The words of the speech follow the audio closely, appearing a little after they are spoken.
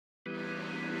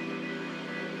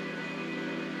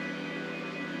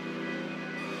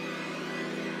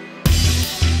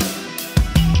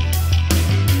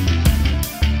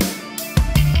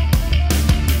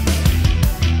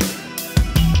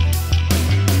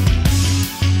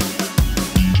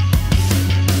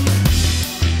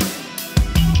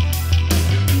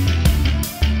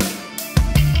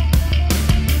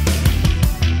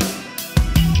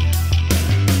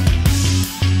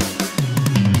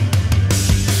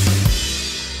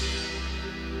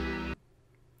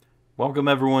Welcome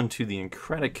everyone to the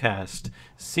Incredicast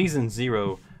Season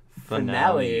 0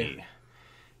 finale.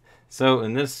 So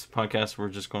in this podcast, we're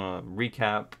just going to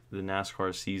recap the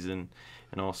NASCAR season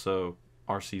and also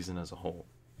our season as a whole.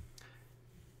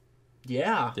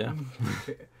 Yeah. Yeah.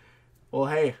 Well,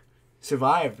 hey,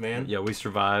 survived, man. Yeah, we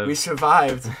survived. We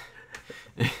survived.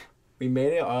 We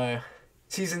made it.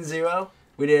 Season 0.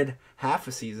 We did half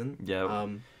a season. Yeah.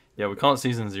 Yeah, we call it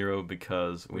Season 0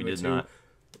 because we did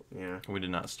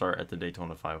not start at the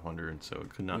Daytona 500, so it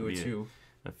could not be an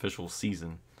official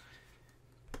season.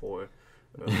 Poor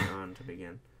early on to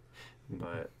begin.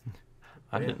 But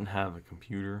I didn't have a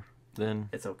computer then.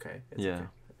 it's okay. Okay.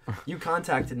 You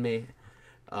contacted me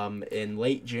in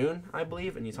late June, I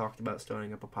believe, and you talked about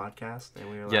starting up a podcast, and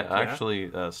we were like, I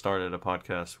actually started a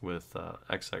podcast with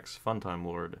XX Funtime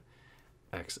Lord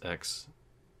XX.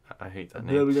 I hate that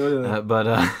name.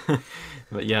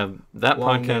 But yeah, that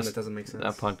long name podcast that doesn't make sense.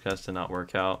 That podcast did not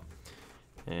work out,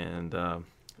 and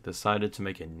decided to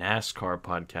make a NASCAR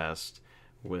podcast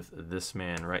with this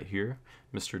man right here,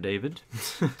 Mr. David.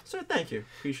 So thank you,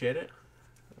 appreciate it.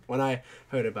 When I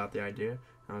heard about the idea,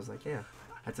 I was like, yeah,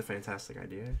 that's a fantastic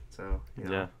idea. So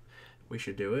we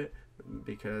should do it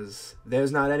because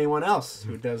there's not anyone else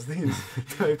who does these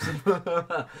types of.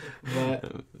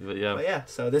 but yeah.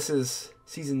 So this is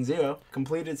Season 0,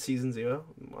 completed Season 0.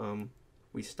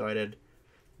 We started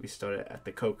at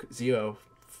the Coke Zero.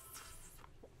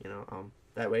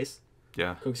 That race.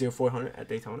 Yeah. Coke Zero 400 at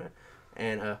Daytona,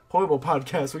 and a horrible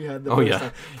podcast we had the first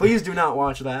time. Please do not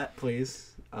watch that,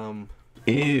 please.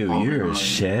 Ew, you're a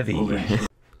Chevy.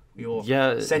 We will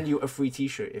send you a free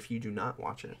T-shirt if you do not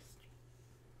watch it.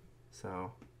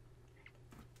 So.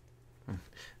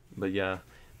 But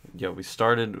we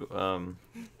started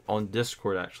on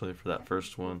Discord actually for that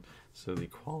first one, so the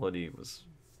quality was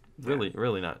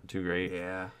really not too great.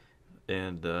 Yeah.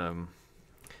 And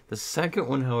the second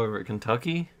one, however, at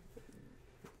Kentucky,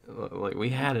 like we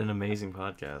had an amazing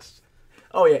podcast.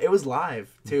 Oh yeah, it was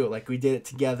live too. Like we did it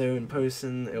together in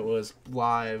person. It was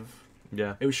live.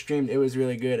 Yeah. It was streamed. It was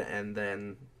really good, and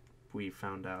then we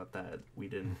found out that we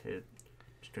didn't hit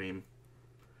stream.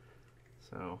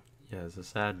 So. Yeah, it's a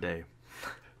sad day.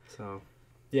 So,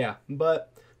 yeah,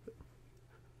 but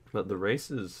the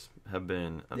races have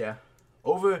been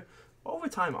over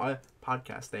time. Our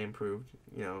podcast they improved.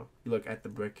 You look at the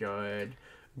Brickyard.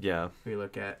 Yeah. We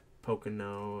look at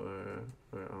Pocono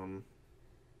or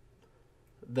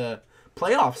the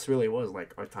playoffs really was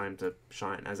like our time to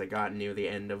shine as it got near the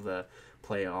end of the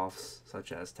playoffs,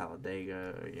 such as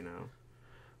Talladega.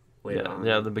 Later on.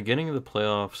 Yeah. The beginning of the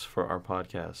playoffs for our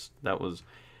podcast, that was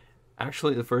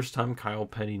actually the first time Kyle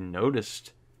Petty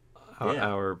noticed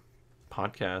our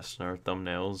podcast and our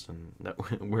thumbnails, and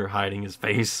that we're hiding his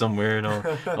face somewhere in all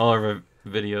of our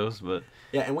videos. But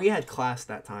yeah, and we had class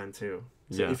that time too.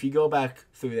 So if you go back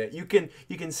through that, you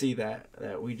can see that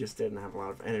we just didn't have a lot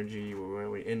of energy. We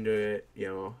weren't really into it. We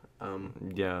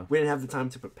didn't have the time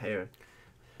to prepare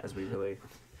as we really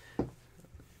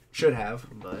should have.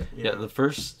 But the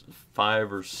first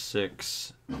 5 or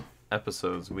 6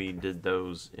 episodes we did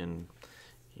those in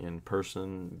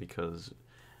person because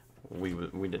we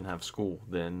didn't have school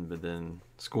then, but then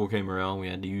school came around, we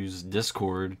had to use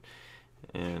Discord,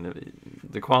 and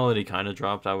the quality kind of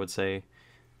dropped, I would say,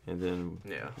 and then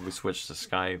we switched to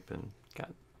Skype and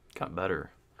got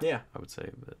better. I would say.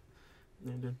 But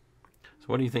it did. So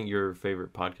what do you think your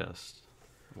favorite podcast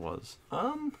was?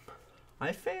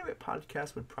 My favorite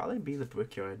podcast would probably be the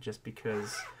Brickyard, just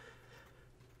because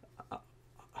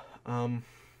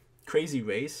crazy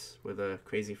race with a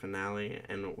crazy finale,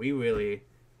 and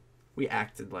we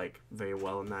acted like very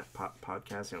well in that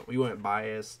podcast. We weren't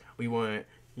biased. We weren't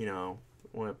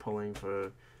pulling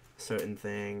for certain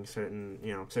thing, certain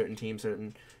team,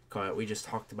 certain car. We just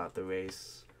talked about the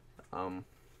race. So.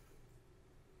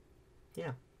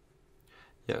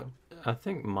 I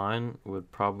think mine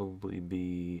would probably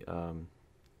be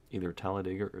either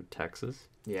Talladega or Texas.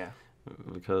 Yeah.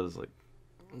 Because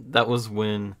that was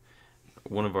when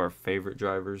one of our favorite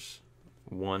drivers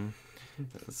won.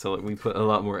 So we put a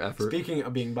lot more effort. Speaking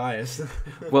of being biased.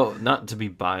 Well, not to be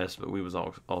biased, but we was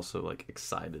also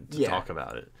excited to talk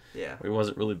about it. Yeah. We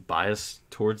wasn't really biased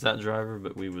towards that driver,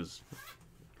 but we was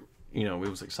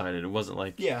excited. It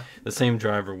wasn't the same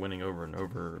driver winning over and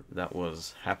over that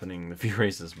was happening the few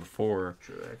races before.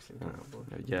 Truex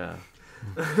and yeah.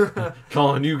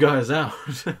 Calling you guys out.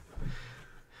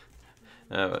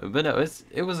 But no,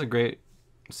 it was a great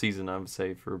season, I would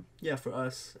say, for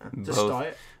us to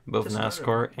start both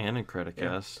NASCAR and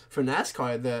Incredicast. Yeah. For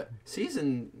NASCAR, the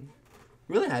season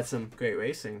really had some great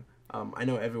racing. I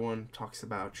know everyone talks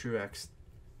about Truex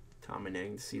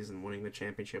dominating the season, winning the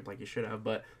championship like he should have.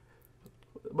 But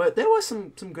there was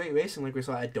some great racing like we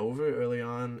saw at Dover early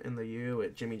on in the year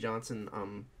with Jimmy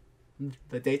Johnson.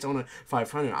 The Daytona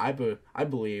 500, I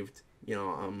believed,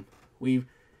 we've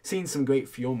seen some great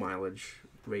fuel mileage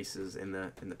races in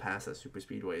the past at super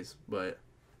speedways, but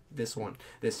this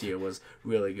year was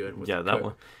really good with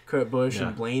Kurt Busch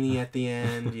and Blaney at the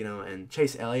end, and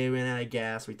Chase Elliott ran out of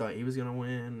gas. We thought he was gonna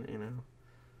win,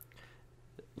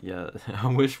 Yeah, I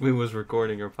wish we was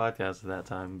recording our podcast at that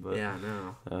time, but yeah,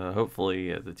 no.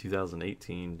 Hopefully the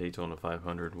 2018 Daytona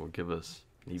 500 will give us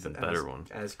an even better one.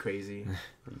 As crazy.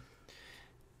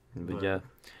 But yeah,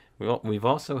 we've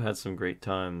also had some great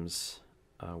times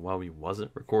while we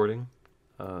wasn't recording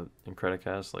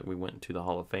Incredicast. Like we went to the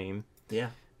Hall of Fame. Yeah.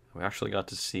 We actually got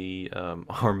to see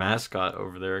our mascot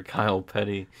over there, Kyle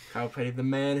Petty. Kyle Petty, the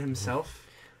man himself,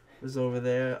 was over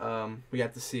there. We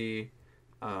got to see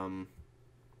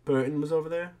Burton was over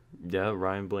there. Yeah,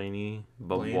 Ryan Blaney,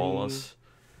 Bubba Wallace.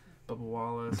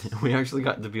 We actually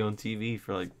got to be on TV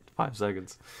for like 5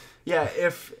 seconds. Yeah,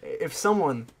 if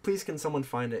someone, please can someone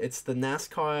find it? It's the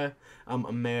NASCAR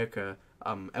America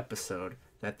episode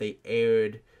that they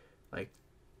aired like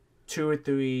 2 or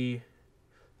 3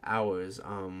 hours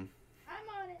I'm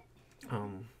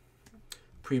on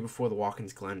it. Before the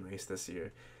Watkins Glen race this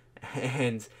year,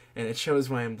 and it shows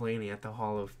Ryan Blaney at the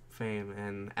Hall of Fame,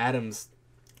 and Adam's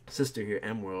sister here,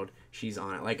 M World, she's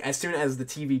on it. Like as soon as the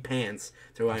TV pans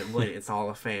to Ryan Blaney, it's the Hall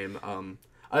of Fame.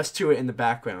 Us two are in the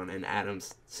background, and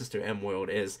Adam's sister M World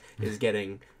is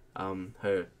getting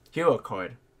her hero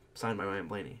card signed by Ryan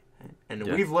Blaney, and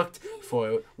we've looked for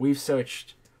it. We've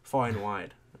searched far and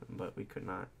wide, but we could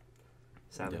not.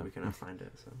 Sadly, we could not find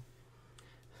it. So,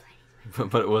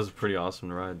 but it was pretty awesome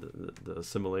to ride the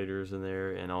simulators in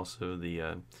there, and also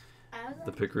the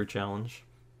pit crew challenge.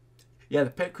 Yeah, the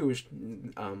pit crew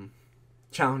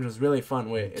challenge was really fun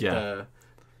with the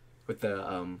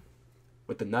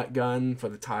nut gun for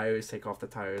the tires, take off the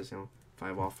tires,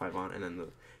 5 off, 5 on, and then the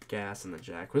gas and the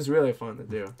jack. It was really fun to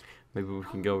do. Maybe we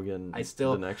can go again I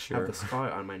still the next year. have the scar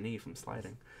on my knee from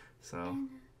sliding. So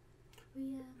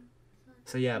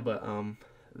yeah, but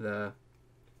the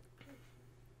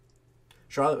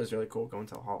Charlotte was really cool going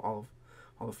to the Hall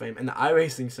of Fame, and the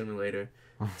iRacing simulator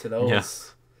to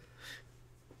those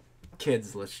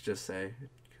kids, let's just say,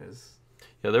 because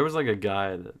there was like a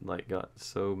guy that like got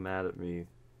so mad at me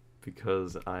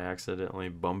because I accidentally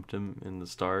bumped him in the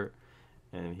start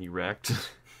and he wrecked.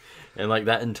 And like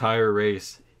that entire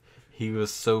race he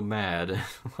was so mad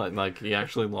like he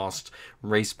actually lost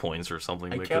race points or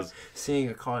something. I because kept seeing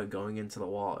a car going into the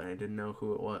wall and I didn't know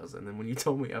who it was, and then when you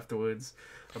told me afterwards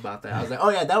about that, I was like, oh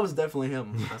yeah, that was definitely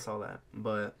him. I saw that.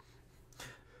 But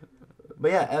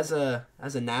yeah, as a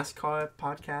NASCAR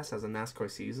podcast, as a NASCAR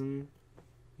season,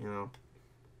 2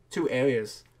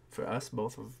 areas for us,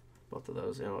 both of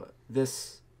those.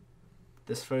 This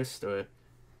first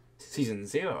season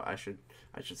 0, I should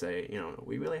say,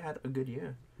 we really had a good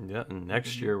year. Yeah, and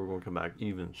next year we're going to come back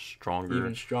even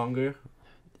stronger.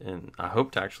 And I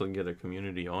hope to actually get a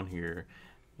community on here,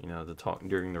 to talk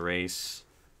during the race.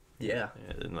 Yeah.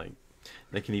 And like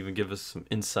they can even give us some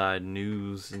inside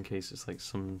news in case it's like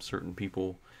some certain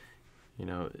people.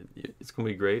 It's going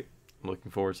to be great. I'm looking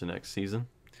forward to next season.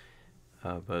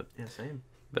 But yeah, same.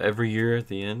 But every year at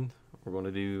the end, we're going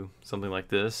to do something like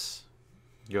this.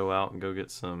 Go out and go get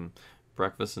some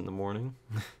breakfast in the morning.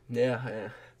 Yeah.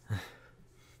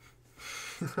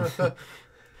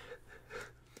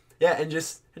 Yeah, and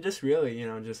just really,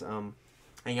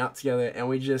 hang out together, and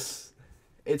we just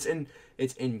it's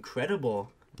incredible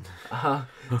to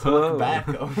look back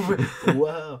over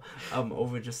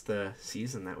just the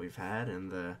season that we've had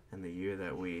and the year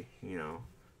that we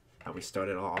how we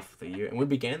started off the year and we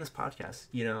began this podcast.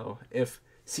 If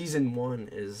season 1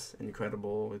 is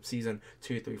incredible, if season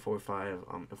 2, 3, 4, 5,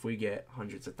 if we get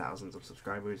hundreds of thousands of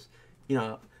subscribers,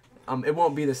 it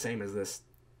won't be the same as this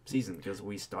season because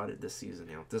we started this season.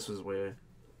 This was where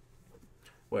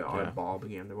our ball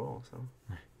began to roll. So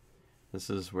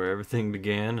this is where everything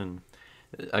began, and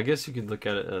I guess you could look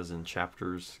at it as in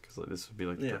chapters because like this would be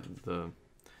like the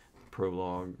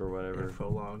prologue or whatever. Yeah,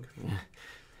 prologue.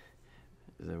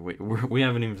 We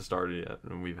haven't even started yet,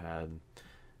 and we've had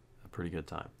a pretty good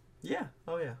time. Yeah.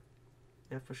 Oh yeah.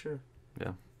 Yeah, for sure.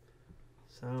 Yeah.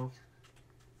 So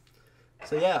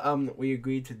yeah, we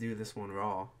agreed to do this one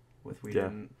raw. We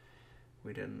didn't.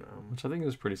 Which I think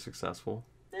is pretty successful.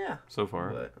 Yeah. So far.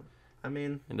 But I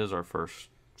mean, it is our first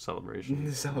celebration.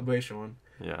 The celebration one.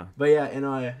 Yeah. But yeah, in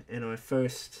our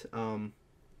first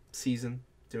season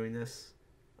doing this,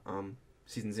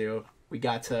 season 0, we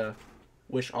got to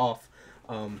wish off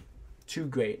 2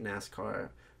 great NASCAR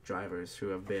drivers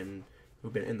who've been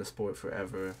in the sport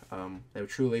forever. They will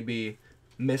truly be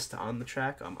missed on the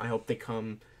track. I hope they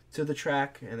come to the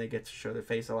track and they get to show their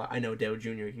face a lot. I know Dale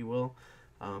Jr. he will,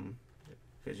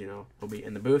 because he'll be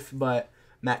in the booth. But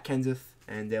Matt Kenseth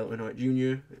and Dale Earnhardt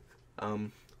Jr.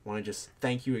 Want to just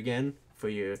thank you again for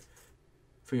your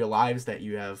lives that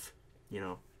you have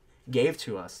gave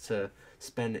to us to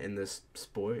spend in this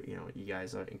sport. You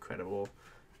guys are incredible.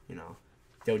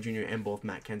 Dale Jr. and both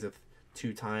Matt Kenseth,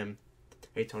 2-time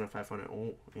Daytona 500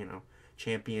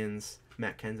 champions.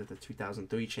 Matt Kenseth, the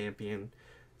 2003 champion.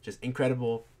 Just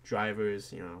incredible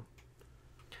drivers.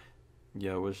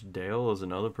 Yeah, I wish Dale was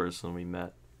another person we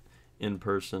met in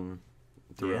person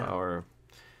throughout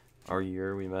our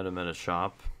year. We met him at a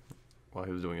shop while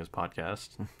he was doing his podcast.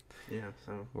 Yeah,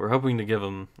 so we're hoping to give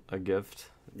him a gift.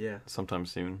 Yeah, sometime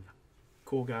soon.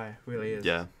 Cool guy, really is.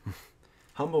 Yeah.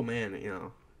 Humble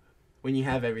man. When you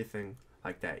have everything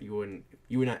like that, you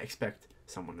would not expect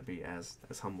someone to be as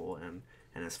humble and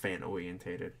as fan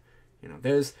orientated.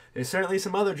 There's certainly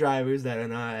some other drivers that are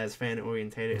not as fan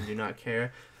orientated and do not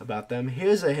care about them.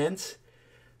 Here's a hint.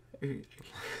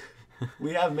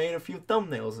 We have made a few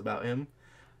thumbnails about him.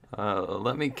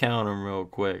 Let me count them real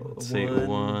quick. Let's see.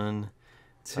 1,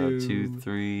 2,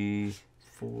 3,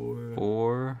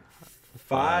 4,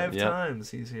 5 Yep.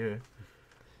 times he's here.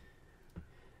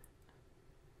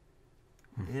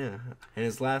 Yeah, and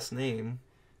his last name.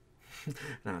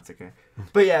 No, it's okay.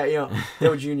 But yeah,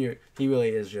 Dale Jr. He really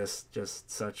is just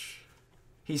such.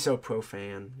 He's so pro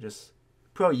fan, just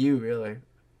pro you really.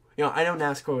 I know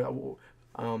NASCAR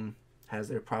has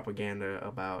their propaganda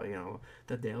about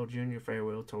the Dale Jr.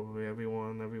 farewell tour,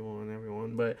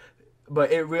 everyone,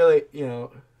 but it really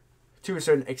to a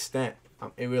certain extent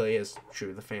it really is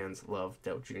true. The fans love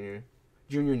Dale Jr.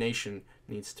 Junior Nation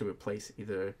needs to replace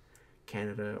either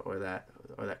Canada or that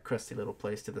crusty little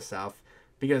place to the south,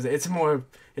 because it's more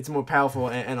powerful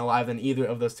and alive than either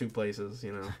of those two places.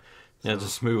 Yeah,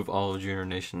 just move all of Junior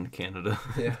Nation to Canada.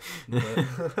 Yeah,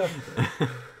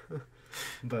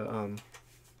 but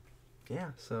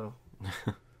yeah. So,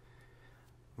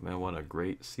 man, what a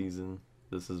great season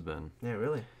this has been. Yeah,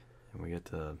 really. And we get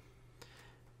to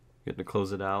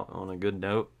close it out on a good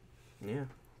note. Yeah.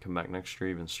 Come back next year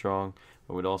even strong.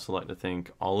 But we'd also like to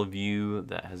thank all of you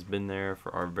that has been there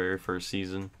for our very first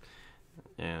season,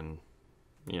 and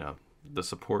the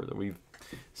support that we've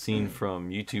seen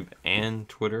from YouTube and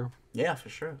Twitter. Yeah, for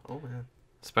sure. Oh man.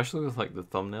 Especially with the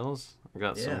thumbnails, I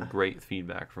got some great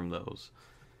feedback from those.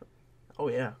 Oh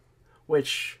yeah,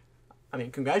 which,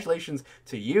 congratulations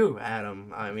to you,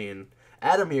 Adam.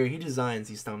 Adam here, he designs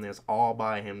these thumbnails all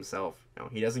by himself.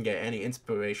 He doesn't get any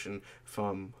inspiration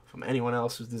from anyone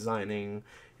else who's designing.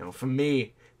 From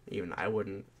me, even I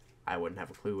wouldn't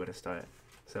have a clue where to start.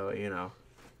 So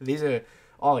these are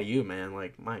all you, man.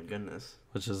 My goodness.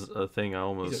 Which is a thing I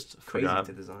almost crazy forgot.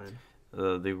 To design.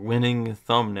 The winning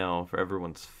thumbnail for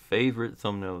everyone's favorite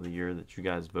thumbnail of the year that you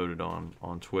guys voted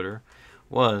on Twitter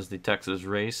was the Texas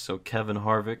race. So Kevin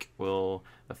Harvick will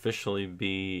officially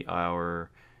be our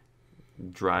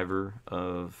driver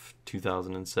of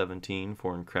 2017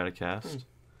 for Incredicast.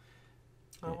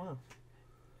 Oh wow.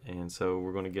 And so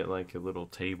we're going to get a little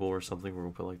table or something. We're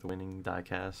going to put the winning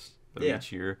diecast of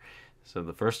each year. So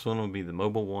the first one will be the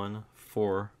Mobile 1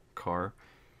 4 car.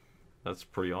 That's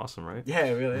pretty awesome, right? Yeah,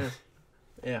 it really is.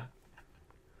 Yeah.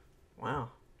 Wow.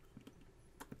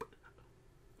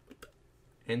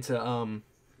 Into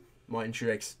Martin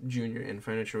Truex Jr. and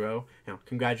Furniture Row.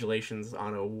 Congratulations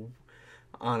on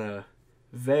a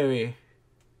very,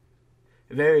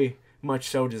 very much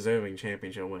so deserving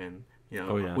championship win.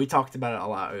 We talked about it a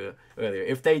lot earlier.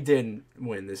 If they didn't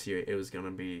win this year, it was gonna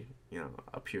be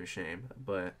a pure shame.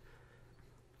 But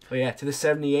yeah, to the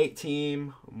 78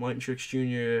 team, Martin Truex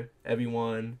Jr.,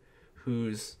 everyone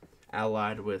who's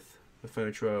allied with the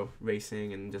Furniture Row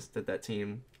Racing and just that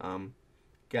team. You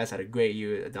guys had a great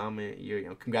year, a dominant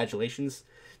year. Congratulations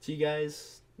to you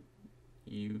guys.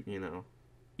 You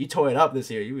tore it up this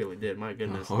year. You really did. My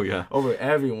goodness. Oh yeah. Over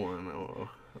everyone.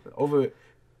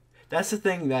 That's the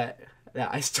thing that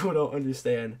I still don't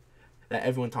understand, that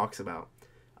everyone talks about.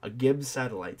 A Gibbs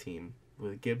satellite team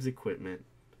with Gibbs equipment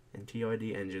and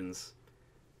TRD engines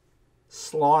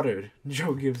slaughtered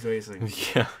Joe Gibbs Racing.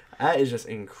 Yeah. That is just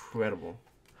incredible.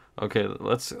 Okay,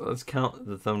 let's count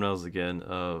the thumbnails again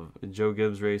of Joe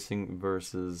Gibbs Racing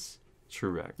versus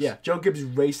Truex. Yeah, Joe Gibbs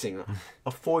Racing,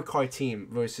 a 4-car team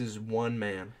versus one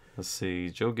man. Let's see.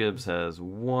 Joe Gibbs has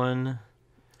one.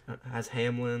 Has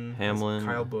Hamlin. Has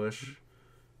Kyle Busch.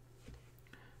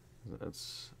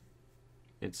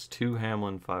 It's 2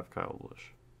 Hamlin, 5 Kyle Busch.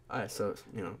 Alright, so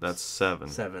that's 7.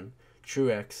 7.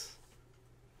 Truex.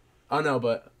 Oh no,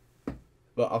 but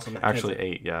Well, also Matt Actually,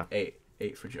 Kenseth. 8, yeah.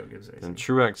 8 for Joe Gibbs Racing. And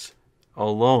Truex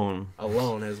alone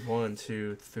has 1,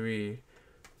 2, 3,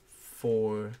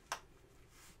 4,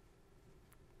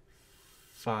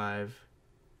 5,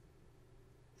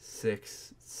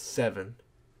 6, 7.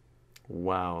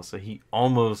 Wow, so he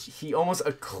almost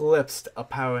eclipsed a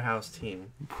powerhouse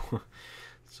team.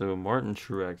 So Martin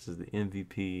Truex is the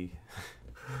MVP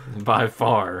by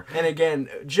far. And again,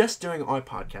 just during our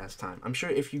podcast time, I'm sure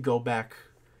if you go back,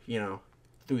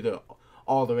 through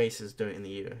all the races during the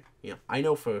year, I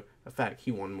know for a fact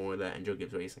he won more than Joe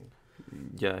Gibbs Racing.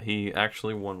 Yeah, he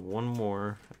actually won one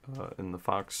more in the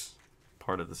Fox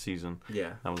part of the season.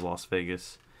 Yeah, that was Las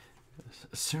Vegas.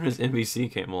 As soon as NBC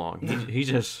came along, he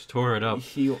just tore it up.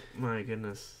 My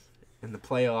goodness, in the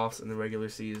playoffs, in the regular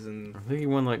season, I think he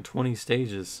won like 20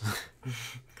 stages.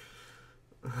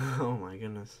 Oh my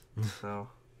goodness. So.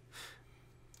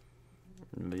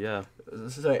 But yeah.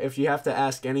 So if you have to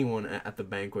ask anyone at the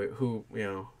banquet who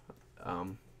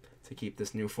to keep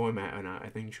this new format or not, I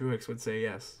think Truex would say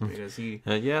yes because he.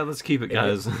 Yeah, let's keep it,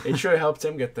 guys. It sure helped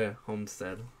him get the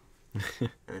Homestead,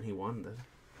 and he won the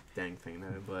dang thing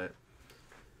there. But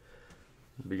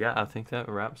yeah, I think that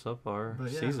wraps up our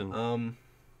season.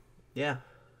 Yeah,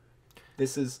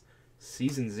 this is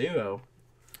season 0.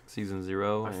 Season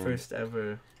 0. Our first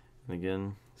ever.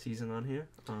 Again. Season on here.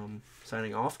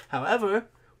 Signing off. However,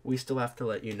 we still have to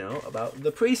let you know about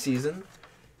the preseason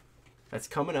that's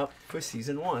coming up for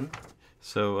season 1.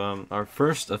 So our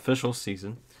first official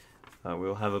season,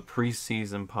 we'll have a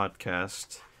preseason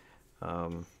podcast,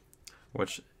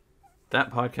 which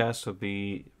that podcast will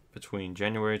be between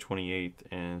January 28th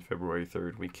and February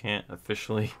 3rd. We can't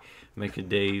officially make a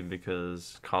day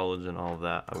because college and all of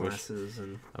that.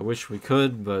 I wish we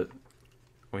could, but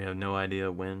we have no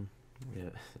idea when.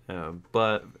 Yeah,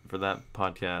 but for that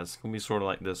podcast, it's going to be sort of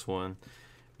like this one.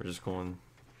 We're just going to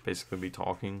basically be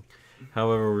talking.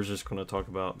 However, we're just going to talk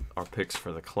about our picks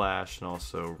for the Clash, and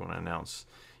also we're going to announce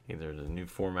either the new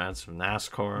formats of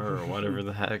NASCAR or whatever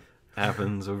the heck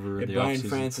happens over the Brian offseason.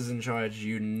 France is in charge,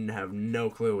 you have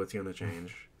no clue what's going to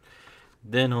change.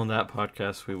 Then on that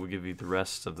podcast, we will give you the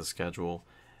rest of the schedule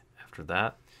after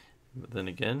that. But then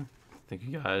again, thank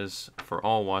you guys for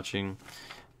all watching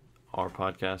our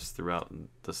podcast throughout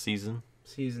the season.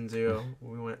 Season 0,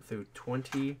 we went through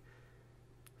 20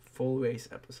 full race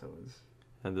episodes.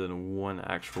 And then one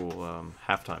actual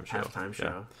halftime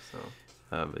show. So.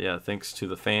 But yeah, thanks to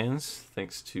the fans.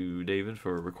 Thanks to David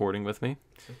for recording with me.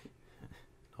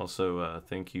 Also,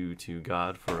 thank you to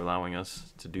God for allowing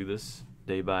us to do this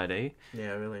day by day.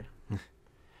 Yeah, really.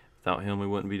 Without him, we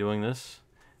wouldn't be doing this.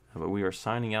 But we are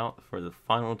signing out for the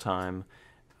final time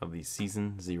of the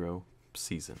Season 0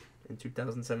 season. In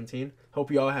 2017.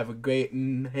 Hope you all have a great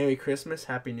Merry Christmas,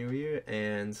 Happy New Year,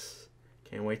 and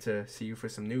can't wait to see you for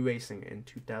some new racing in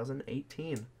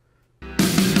 2018.